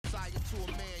to a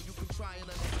man. You can try and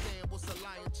understand what's a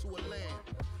lion to a lamb.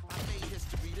 I made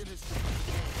history, the history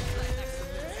began. Like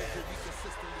excellence is what we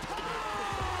consistently demand.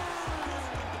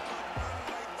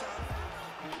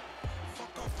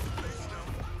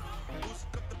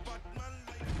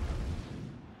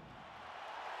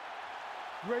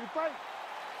 You ready to fight?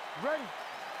 Ready?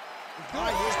 All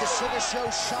right, here's the Sugar Show,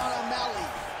 Sean O'Malley,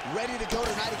 ready to go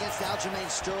tonight against Aljamain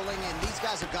Sterling, and these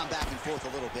guys have gone back and forth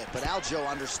a little bit, but Aljo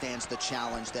understands the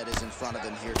challenge that is in front of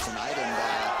him here tonight,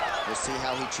 and we'll see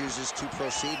how he chooses to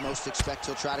proceed. Most expect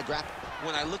he'll try to grapple.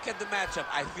 When I look at the matchup,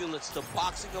 I feel it's the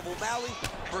boxing of O'Malley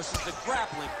versus the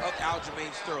grappling of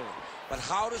Aljamain Sterling. But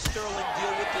how does Sterling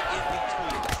deal with the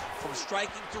in-between? From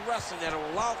striking to wrestling, that will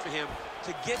allow for him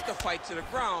to get the fight to the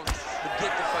ground, but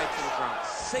get the fight to the ground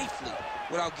safely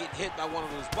without getting hit by one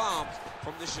of those bombs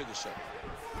from the Sugar Show.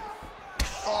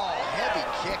 Oh, heavy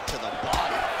kick to the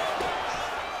body.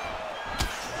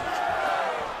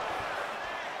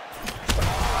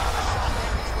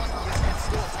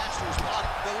 Still attached to his body.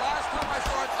 The last time I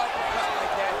saw an uppercut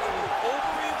like that, it was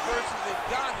Overeem versus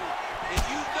Ngannou, and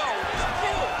you know they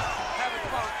still haven't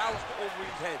found Alistair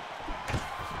Overeem's head.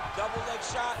 Double leg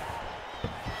shot.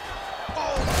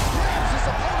 Oh, he slams his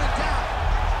opponent down.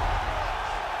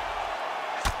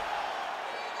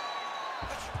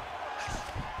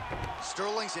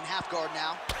 Sterling's in half guard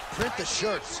now. Print the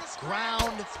shirts,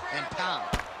 ground and pound.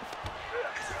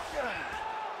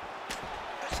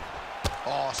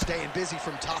 Oh, staying busy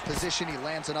from top position. He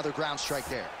lands another ground strike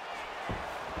there.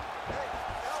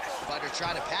 Fighter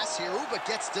trying to pass here, ooh, but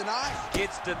gets denied.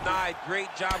 Gets denied.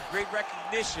 Great job, great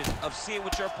recognition of seeing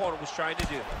what your opponent was trying to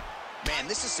do. Man,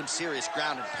 this is some serious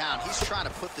ground and pound. He's trying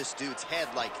to put this dude's head,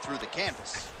 like, through the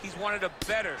canvas. He's one of the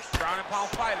better ground and pound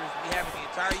fighters we have in the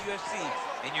entire UFC,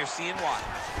 and you're seeing why.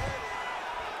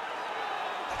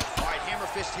 All right, hammer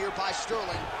fist here by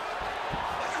Sterling.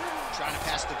 Trying to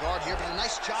pass the guard here, but a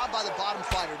nice job by the bottom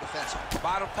fighter defensively. The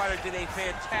bottom fighter did a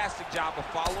fantastic job of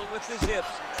following with his hips,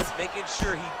 making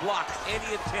sure he blocked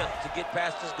any attempt to get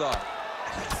past his guard.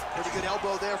 Pretty good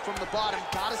elbow there from the bottom.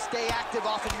 Gotta stay active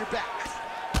off of your back.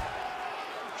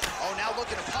 Oh, now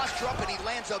looking to posture up, and he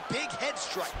lands a big head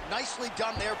strike. Nicely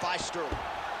done there by Sterling.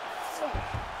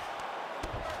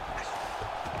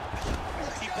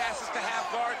 He passes to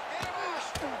half guard.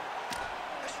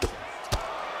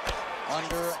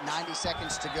 Under 90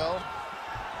 seconds to go.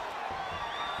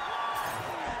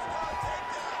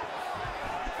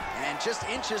 And just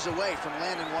inches away from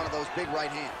landing one of those big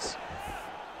right hands.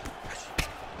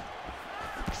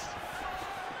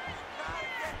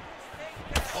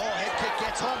 Oh, head kick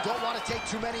gets home. Don't want to take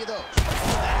too many of those.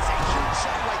 That is a huge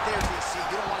shot right there, DC.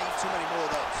 You don't want to eat too many more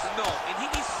of those. No, and he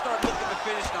needs to start looking to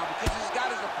finish now because he's got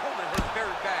his opponent hurt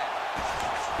very bad.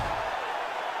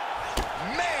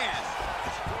 Man!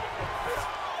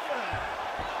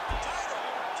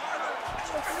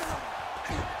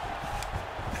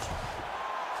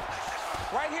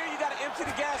 Right here, you got to empty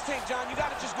the gas tank, John. You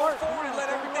got to just go forward and let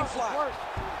everything fly.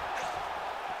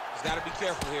 He's got to be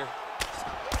careful here.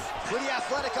 Pretty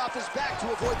athletic off his back to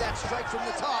avoid that strike from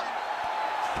the top.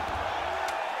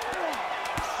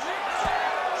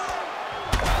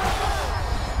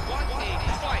 What a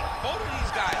fight. Both of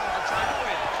these guys are trying to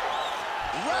win.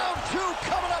 Round two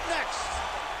coming up next.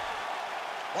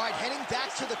 All right, heading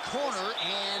back to the corner,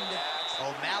 and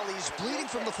O'Malley's bleeding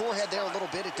from the forehead there a little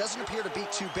bit. It doesn't appear to be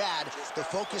too bad. The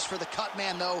focus for the cut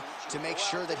man, though, to make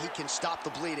sure that he can stop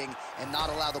the bleeding and not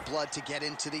allow the blood to get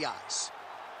into the eyes.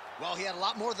 Well, he had a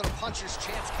lot more than a puncher's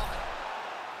chance coming.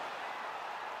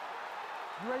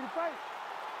 You ready to fight?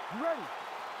 You ready?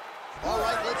 All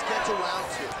right, let's get to round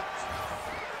two.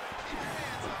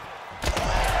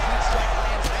 Huge strike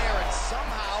lands there, and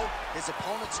somehow his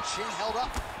opponent's chin held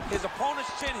up. His opponent's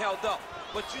chin held up,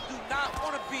 but you do not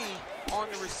want to be on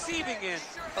the receiving end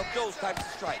of those types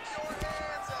of strikes.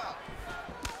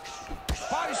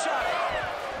 Body shot.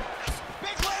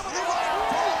 Big land with the right.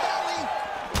 O'Malley.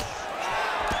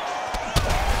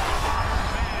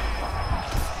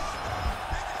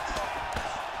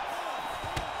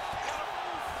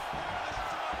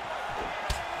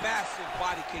 Massive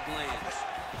body kick lands.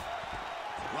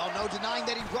 Well, no denying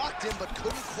that he rocked him, but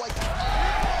couldn't quite.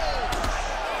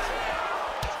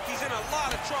 He's in a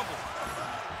lot of trouble.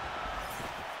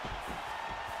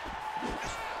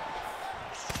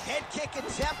 Head kick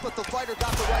attempt, but the fighter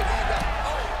got the right hand up.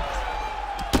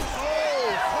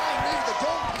 Oh, flying knee to the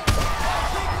dome piece.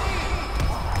 Big knee.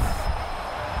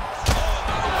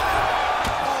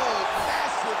 Oh,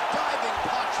 massive diving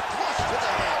punch, flush to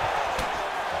the head.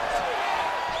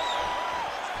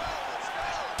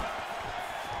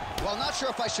 Well, not sure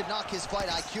if I should knock his fight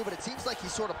IQ, but it seems like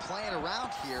he's sort of playing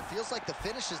around here. Feels like the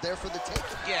finish is there for the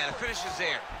taking. Yeah, the finish is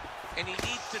there. And he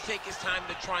needs to take his time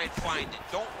to try and find it.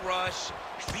 Don't rush,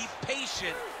 be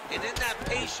patient, and in that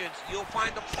patience, you'll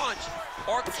find a punch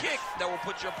or kick that will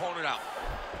put your opponent out.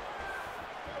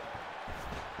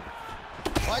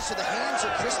 All right, so the hands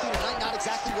are crispy tonight. Not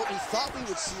exactly what we thought we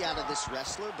would see out of this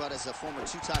wrestler, but as a former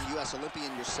two-time U.S.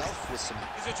 Olympian yourself with some...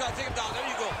 He's gonna try to take him down. There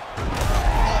you go.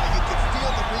 Oh, you can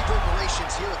feel the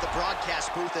reverberations here at the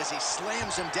broadcast booth as he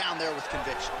slams him down there with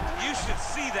conviction. You should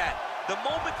see that. The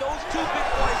moment those two big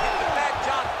boys hit the back,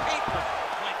 John's paper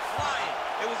went flying.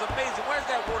 It was amazing. Where's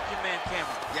that working man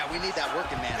camera? Yeah, we need that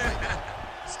working man right now.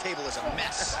 This table is a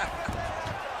mess.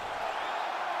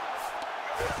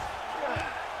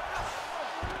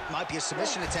 Might be a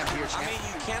submission attempt here, champ. I mean,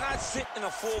 you cannot sit in a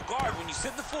full guard. When you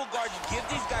sit in the full guard, you give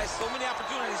these guys so many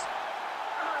opportunities.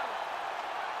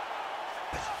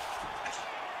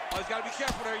 Oh, he's got to be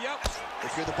careful there, yep.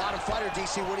 If you're the bottom fighter,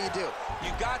 DC, what do?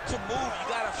 You got to move, you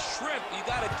got to shrimp, you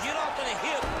got to get off on the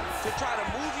hip to try to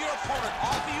move your opponent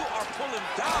off of you or pull him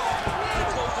down to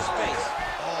close the space.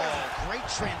 Oh, great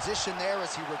transition there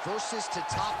as he reverses to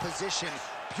top position.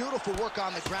 Beautiful work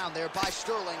on the ground there by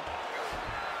Sterling.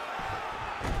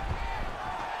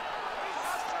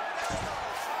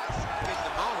 Getting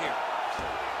them out here.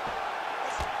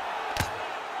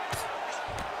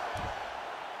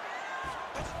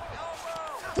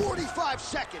 45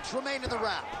 seconds remain in the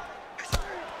round.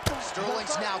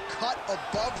 Sterling's now cut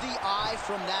above the eye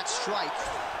from that strike.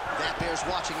 That bears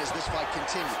watching as this fight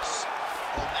continues.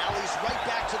 O'Malley's right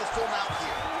back to the full mount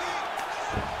here.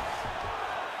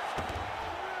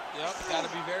 Yep, got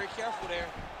to be very careful there.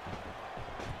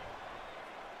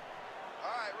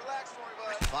 All right, relax for me,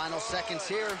 bud. Final seconds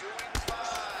here.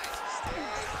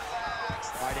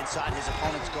 Right inside his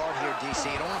opponent's guard here, DC.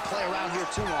 You don't want to play around here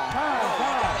too long. No,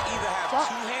 you got to either have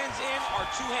two hands in or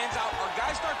two hands out, or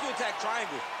guys start to attack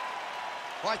triangle.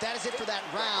 All right, that is it for that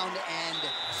round, and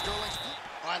Sterling's...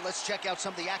 All right, let's check out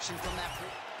some of the action from that.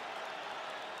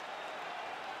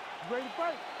 Ready to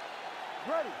fight?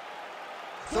 Ready.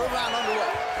 Third round underway.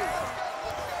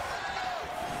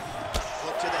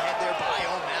 Look to the head there by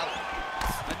O'Malley.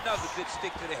 Another good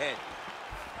stick to the head.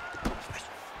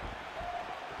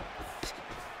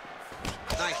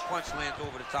 Nice punch lands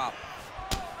over the top.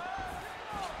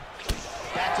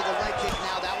 Back to the leg kick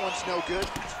now. That one's no good.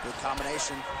 Good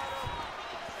combination.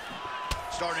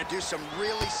 Starting to do some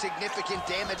really significant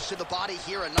damage to the body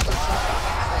here. Another shot.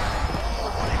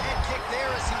 Oh, what a head kick there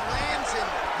as he lands, and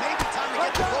maybe time to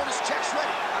get the bonus checks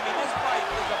ready. I mean, this fight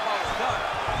is about done.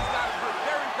 He's got him hurt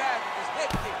very bad with his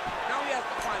head kick. Now he has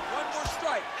to find one more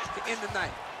strike to end the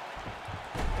night.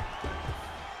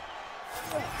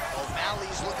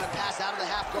 O'Malley's looking to pass out of the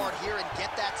half guard here and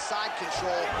get that side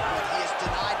control, but he is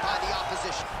denied by the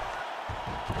opposition.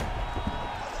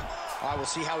 All right, we'll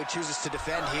see how he chooses to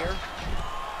defend here.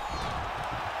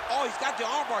 Oh, he's got the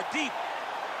armbar deep.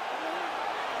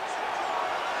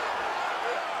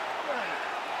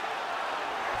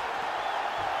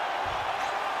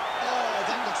 Oh,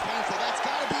 that looks painful. That's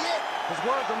got to be it. His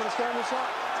words, I'm going to stand this up.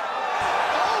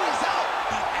 Oh, he's out.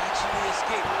 He actually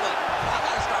escaped. Look, I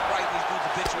got to stop writing these dudes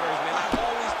obituaries, man. I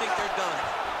always think they're done.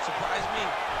 Surprise me.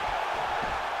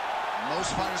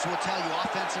 Most fighters will tell you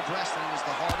offensive wrestling is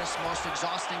the hardest, most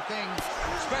exhausting thing.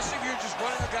 Especially if you're just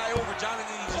running a guy over.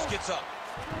 Jonathan, he just gets up.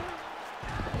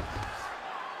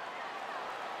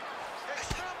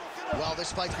 Well,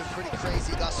 this fight's been pretty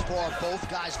crazy thus far. Both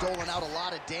guys doling out a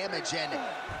lot of damage, and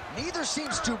neither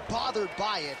seems too bothered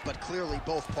by it, but clearly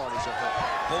both parties are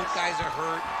hurt. Both guys are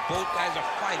hurt. Both guys are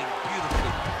fighting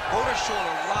beautifully. Both are showing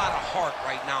a lot of heart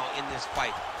right now in this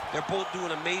fight. They're both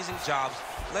doing amazing jobs.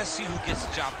 Let's see who gets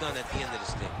the job done at the end of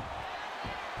this thing.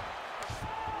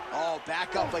 Oh,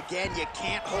 back up again. You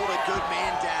can't hold a good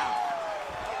man down.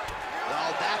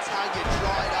 Well, that's how you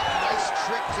draw it up. Nice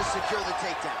trick to secure the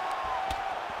takedown.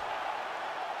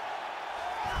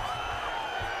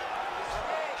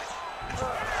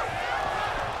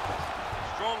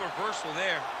 Strong reversal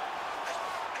there.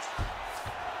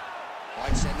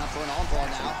 White setting up for an armbar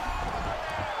now.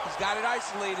 He's got it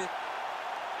isolated.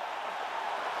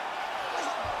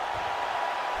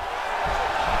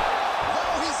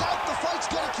 Oh, he's out. The fight's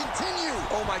going to continue.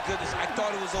 Oh, my goodness. I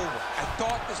thought it was over. I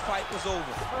thought this fight was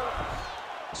over.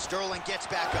 Sterling gets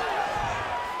back up.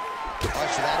 All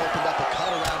right, so that opened up a cut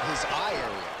around his eye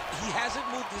area. He hasn't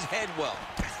moved his head well.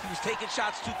 He was taking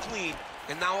shots too clean,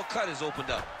 and now a cut is opened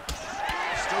up.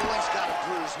 Sterling's got a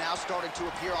bruise now starting to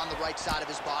appear on the right side of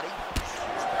his body.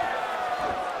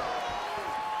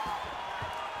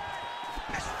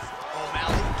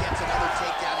 O'Malley gets another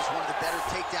takedown. He's one of the better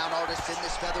takedowns takedown artist in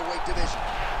this featherweight division.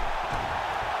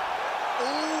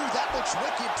 Oh, that looks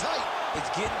wicked tight. It's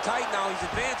getting tight now. He's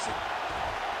advancing.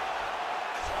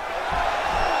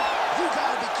 You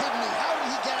gotta be kidding me. How did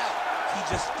he get out? He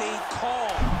just stayed calm.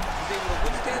 He was able to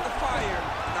withstand the fire.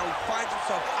 And now he finds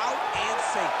himself out and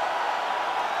safe.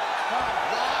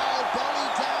 Wow, belly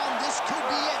down. This could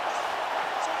be it.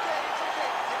 It's okay.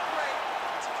 Get great.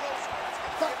 It's a close one. It's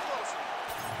gonna get closer.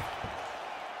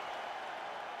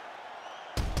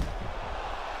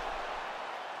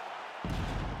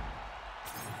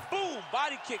 Boom!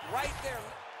 Body kick right there.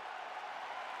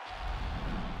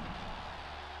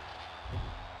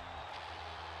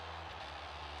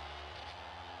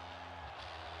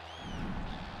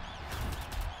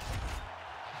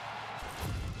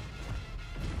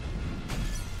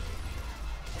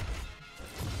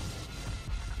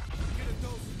 Get a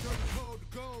dose of dirty cold to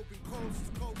go, been cold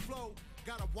since cold flow.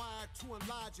 Got a wire to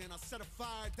enlarge and I set a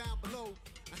fire down below.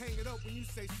 I hang it up when you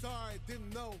say sorry,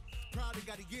 didn't know. Probably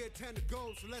got a year 10 to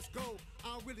go, so let's go. I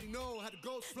don't really know how the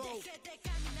ghosts flow.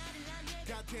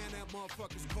 Goddamn, that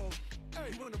motherfucker's cold.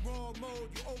 Hey, you in the wrong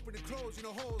mode, you open and close, you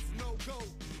know holes, no go.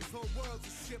 This whole world's a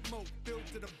shit mode, filled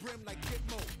to the brim like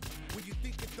Gitmo. When you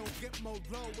think it don't get more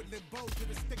low, with limbo to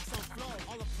the sticks on flow.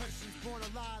 All oppression's born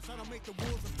of lies, I don't make the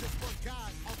rules of just one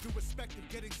guy. All due respect of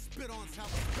getting spit on's how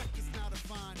respect is now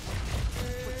defined.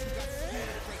 But you got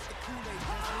scared to break the Kool-Aid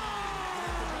on the line. And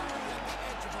I'm directly at the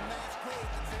edge of a mass grave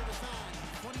that's ill designed.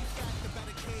 Funny fact about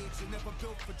a cage, you're never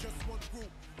built for just one group.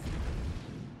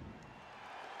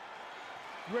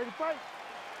 You ready to fight?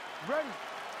 Ready.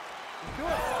 Let's do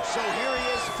it. So here he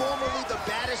is, formerly the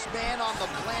baddest man on the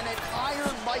planet,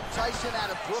 Iron Mike Tyson out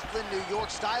of Brooklyn, New York.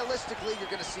 Stylistically, you're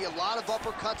going to see a lot of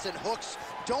uppercuts and hooks.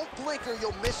 Don't blink or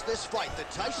you'll miss this fight. The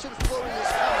Tyson flurry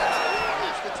is coming.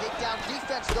 Perhaps the takedown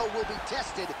defense, though, will be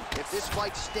tested. If this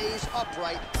fight stays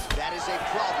upright, that is a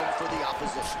problem for the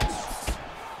opposition.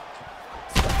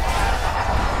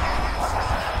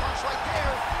 That punch right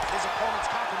there. His opponent's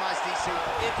compromised, DC.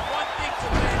 It's one thing to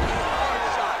land a hard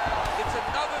shot. It's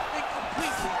another thing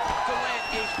completely to land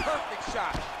a perfect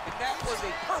shot. And that was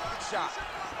a perfect shot.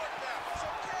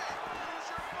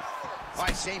 All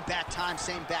right, same bat time,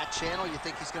 same bat channel. You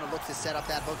think he's going to look to set up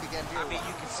that hook again here? I mean,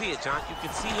 you can see it, John. You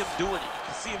can see him doing it. You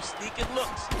can see him sneaking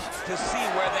looks to see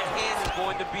where the hand is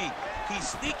going to be. He's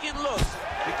sneaking looks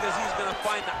because he's going to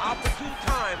find the opportune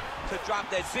time to drop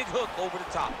that big hook over the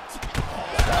top.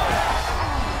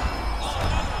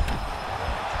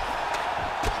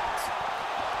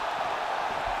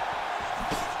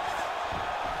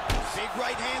 Big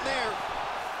right hand there.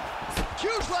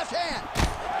 Huge left hand.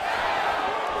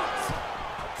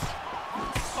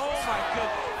 Oh, my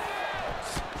goodness.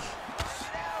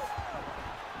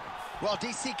 Well,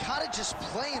 DC kind of just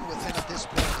playing with him at this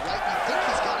point, right? You think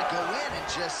he's got to go in and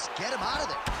just get him out of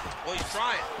there. Well, he's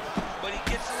trying, but he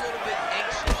gets a little bit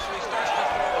anxious, so he starts to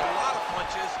throw a lot of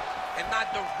punches and not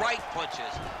the right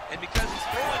punches. And because he's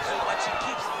throwing so much, he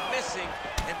keeps missing,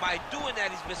 and by doing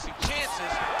that, he's missing chances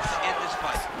to end this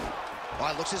fight. Well,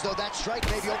 it looks as though that strike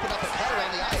maybe opened up a cut around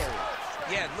the eye area.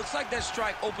 Yeah, it looks like that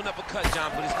strike opened up a cut,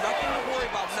 John, but it's nothing to worry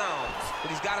about now,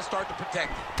 but he's got to start to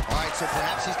protect it. All right, so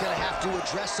perhaps he's going to have to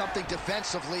address something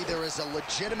defensively. There is a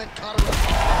legitimate cutter. And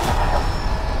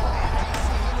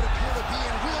DC, he would appear to be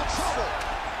in real trouble.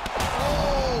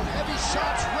 Oh, heavy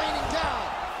shots raining down.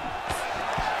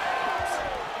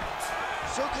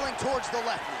 Circling towards the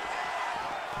left knee.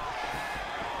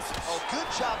 Oh, good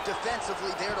job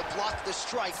defensively there to block the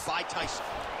strike by Tyson.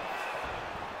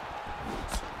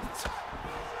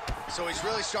 So he's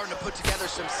really starting to put together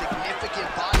some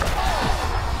significant body.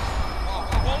 Oh,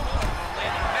 both of them are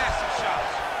landing massive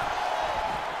shots.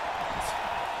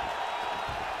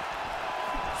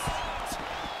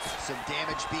 Some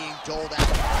damage being doled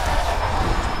out.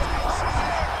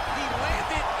 He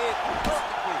landed it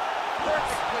perfectly.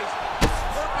 Perfect placement.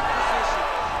 Perfect position.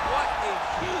 What a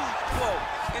huge blow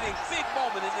in a big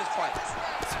moment in this fight.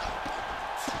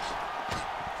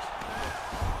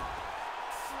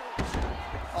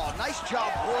 Nice job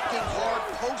working hard,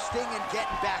 posting, and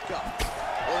getting back up.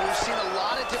 Well, we've seen a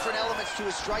lot of different elements to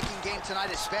his striking game tonight,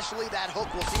 especially that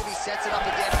hook. We'll see if he sets it up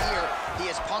again here. He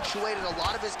has punctuated a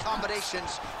lot of his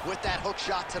combinations with that hook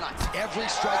shot tonight. Every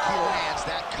strike he lands,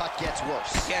 that cut gets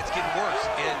worse. Yeah, it's getting worse,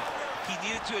 and he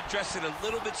needed to address it a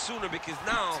little bit sooner because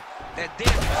now that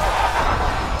damage is...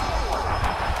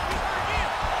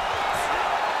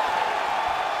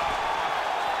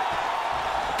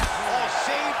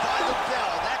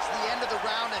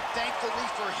 Thankfully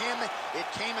for him, it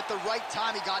came at the right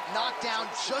time. He got knocked down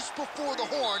just before the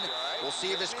horn. We'll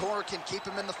see if his corner can keep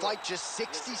him in the fight. Just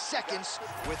 60 seconds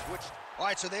with which... All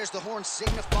right, so there's the horn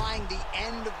signifying the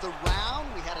end of the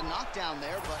round. We had a knockdown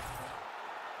there, but...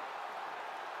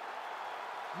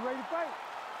 You ready to fight?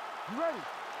 You ready?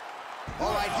 All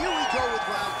right, here we go with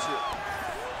round 2.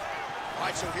 All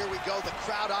right, so here we go. The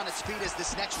crowd on its feet as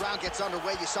this next round gets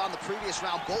underway. You saw in the previous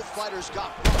round, both fighters got...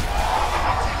 That's one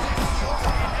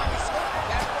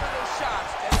of those shots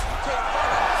that if you take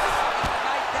further,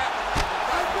 like that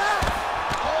one.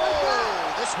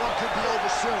 Oh, this one could be over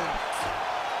soon.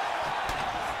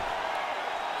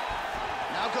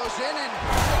 Now goes in and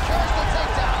secures the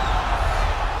takedown.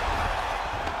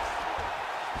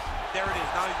 There it is.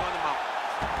 Now he's going to mount.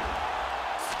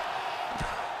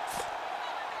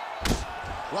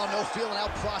 Well, no feeling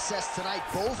out process tonight.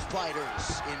 Both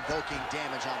fighters invoking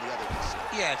damage on the other.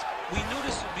 Yes, we knew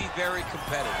this would be very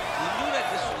competitive. We knew that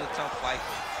this was a tough fight.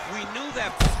 We knew that.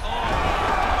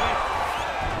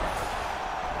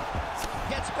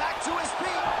 Gets back to his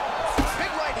feet. Big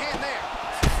right hand there.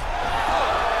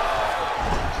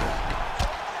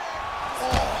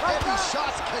 Oh, heavy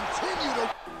shots continue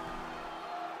to...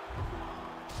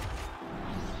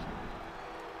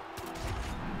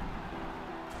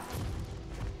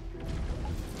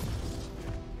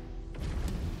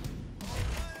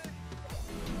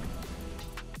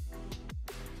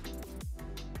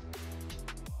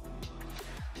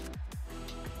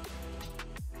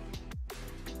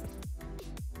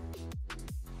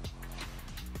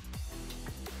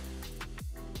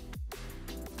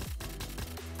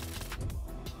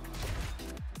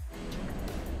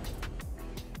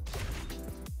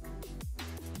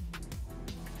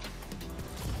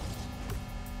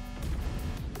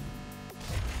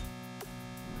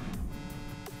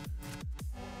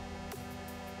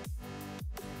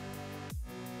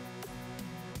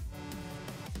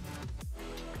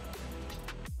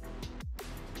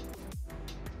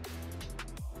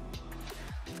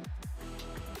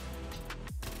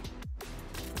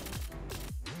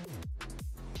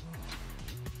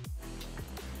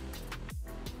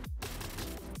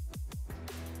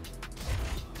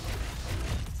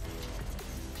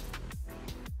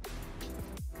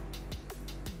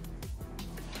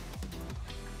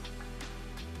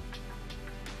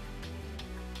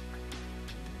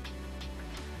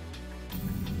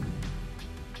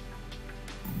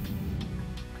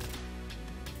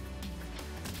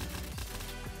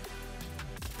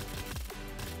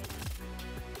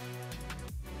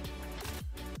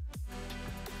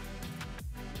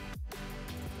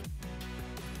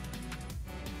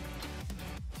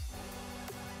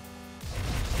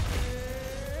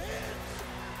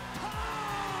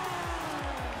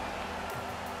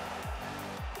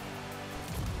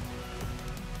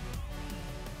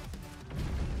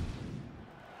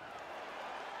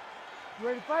 You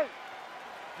ready to fight?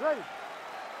 Ready.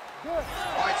 Good.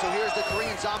 All right, so here's the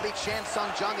Korean zombie, Chan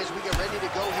Sung Jung, as we get ready to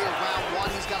go here round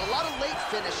 1. He's got a lot of late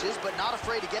finishes, but not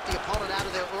afraid to get the opponent out of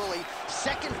there early.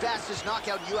 Second fastest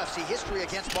knockout in UFC history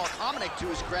against Mark Hominick, to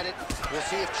his credit. We'll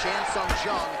see if Chan Sung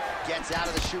Jung gets out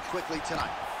of the chute quickly tonight.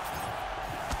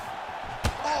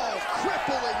 Oh,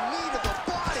 crippling knee to the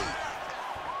body.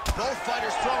 Both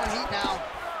fighters throwing heat now.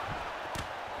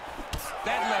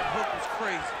 That left hook was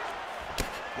crazy.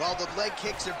 Well, the leg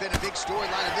kicks have been a big storyline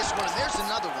in this one, and there's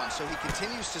another one. So he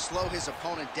continues to slow his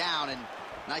opponent down, and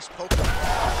nice poke. Trying to get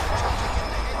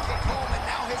the head kick home, and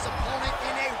now his opponent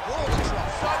in a world of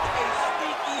trouble. Such a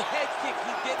sneaky head kick.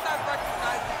 He did not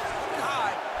recognize it was too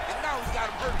high, and now he's got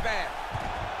him hurt bad.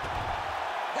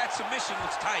 That submission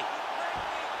was tight.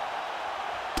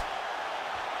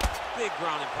 Big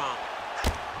ground and pound.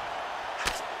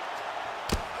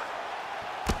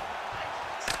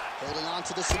 Holding on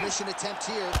to the submission attempt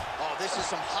here. Oh, this is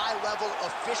some high-level,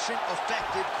 efficient,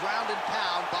 effective ground and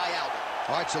pound by Aldo.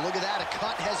 All right, so look at that. A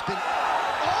cut has been...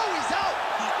 Oh, he's out!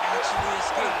 He actually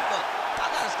escaped. Look, I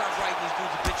gotta stop writing these dudes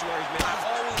obituaries, man. I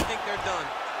always think they're done.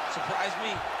 Surprise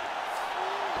me.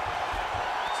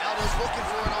 Aldo's looking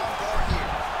for an armbar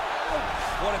here.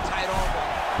 What a tight armbar.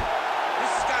 This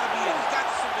has got to be it. He's got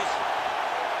the submission.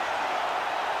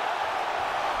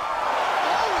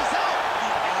 Oh, he's out! He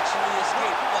actually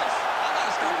escaped. Look, I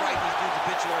gotta stop writing these dudes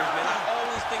obituaries, man. I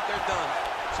always think they're done.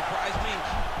 Surprise me.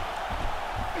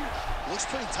 Looks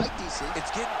pretty tight, DC.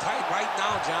 It's getting tight right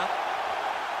now, John.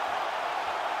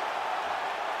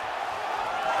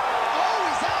 Oh,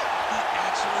 he's out! He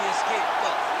actually escaped.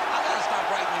 Look, I gotta stop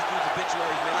writing these dudes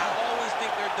obituaries, man. I always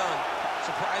think they're done.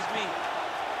 Surprise me.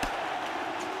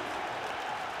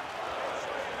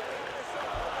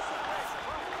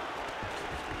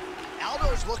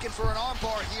 Aldo's looking for an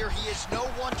armbar here. He is no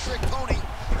one-trick pony.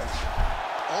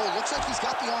 Oh, looks like he's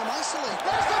got the arm isolated.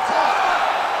 There's the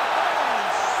tap!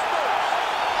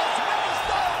 As many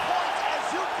star points as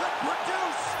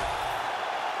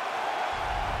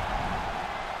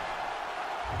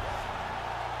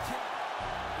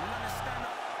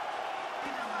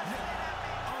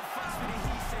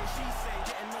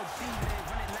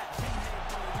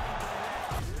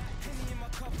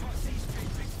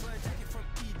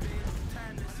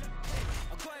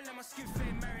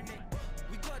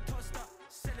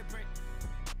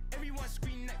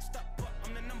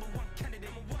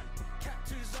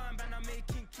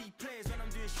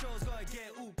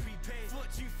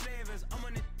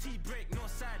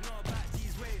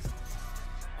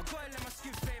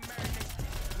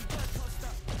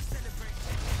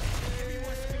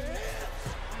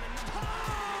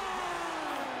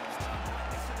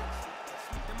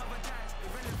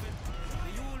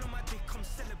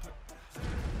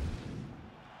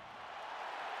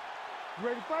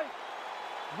ready to fight?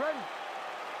 Ready.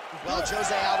 Well,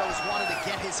 Jose Aldo has wanted to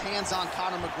get his hands on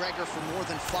Conor McGregor for more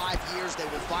than 5 years. They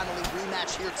will finally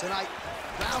rematch here tonight.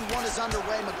 Round 1 is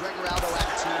underway. McGregor-Aldo at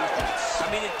 2.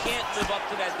 I mean, it can't live up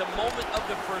to that. The moment of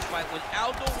the first fight, when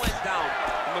Aldo went down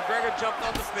and McGregor jumped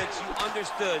on the fence, you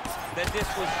understood that this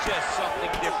was just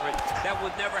something different. That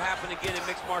would never happen again in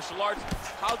mixed martial arts.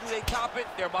 How do they top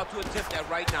it? They're about to attempt that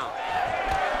right now.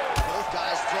 Both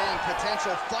guys throwing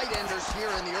potential fight enders here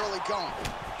in the early going.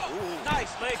 Ooh.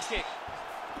 Nice leg kick.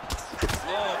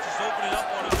 Oh, just opening up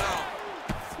on him now.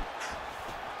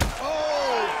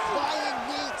 Oh, flying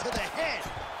knee to the head.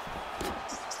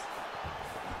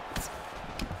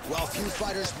 Well, few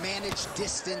fighters manage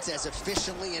distance as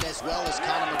efficiently and as well as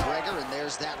Conor McGregor, and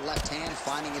there's that left hand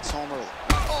finding its home early.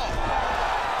 Oh!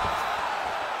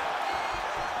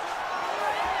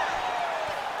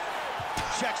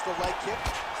 Checks the leg kick.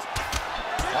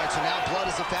 All right, so now blood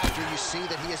is a factor. You see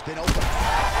that he has been open. The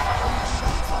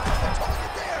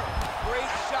target there. Great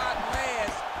shot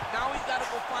lands. Now he's got to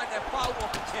go find that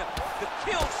follow-up attempt. The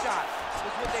kill shot is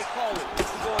what they call it to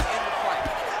go and end the fight.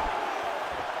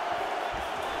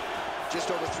 Just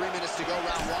over 3 minutes to go,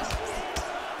 round 1.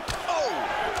 Oh!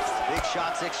 Big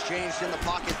shots exchanged in the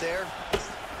pocket there.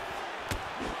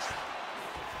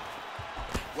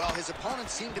 Well, his opponent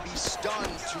seemed to be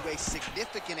stunned to a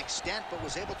significant extent, but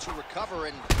was able to recover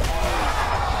and...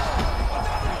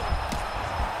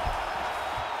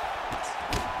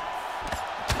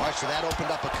 All right, so that opened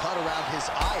up a cut around his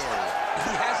eye area.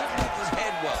 He hasn't moved his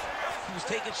head well. He was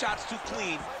taking shots too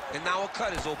clean, and now a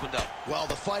cut has opened up. Well,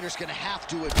 the fighter's gonna have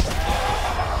to...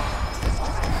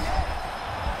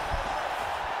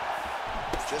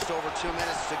 Just over 2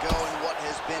 minutes to go in what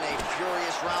has been a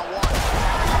furious round 1.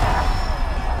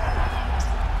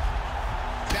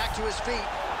 Back to his feet.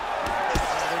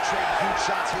 They're trading huge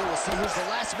shots here. We'll see who's the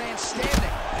last man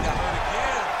standing. He got hurt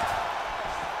again.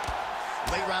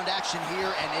 Late round action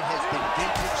here, and it has been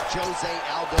vintage Jose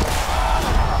Aldo.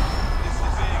 This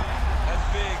is big. That's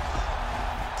big.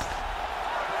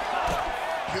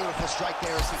 Beautiful strike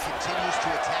there as he continues to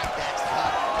attack that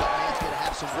cut. But man's going to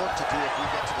have some work to do if we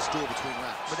get to the stool between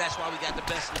rounds. But that's why we got the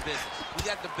best in the business. We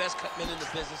got the best cut men in the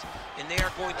business, and they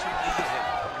are going to leave him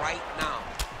right now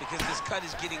because this cut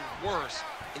is getting worse,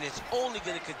 and it's only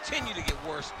going to continue to get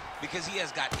worse because he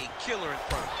has got a killer in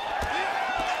front of him.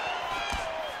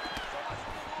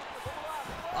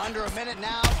 Under a minute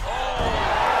now. Oh!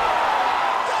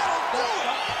 That'll do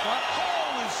it!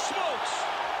 Holy smokes!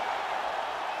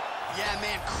 Yeah,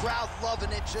 man, crowd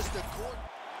loving it. Just a court.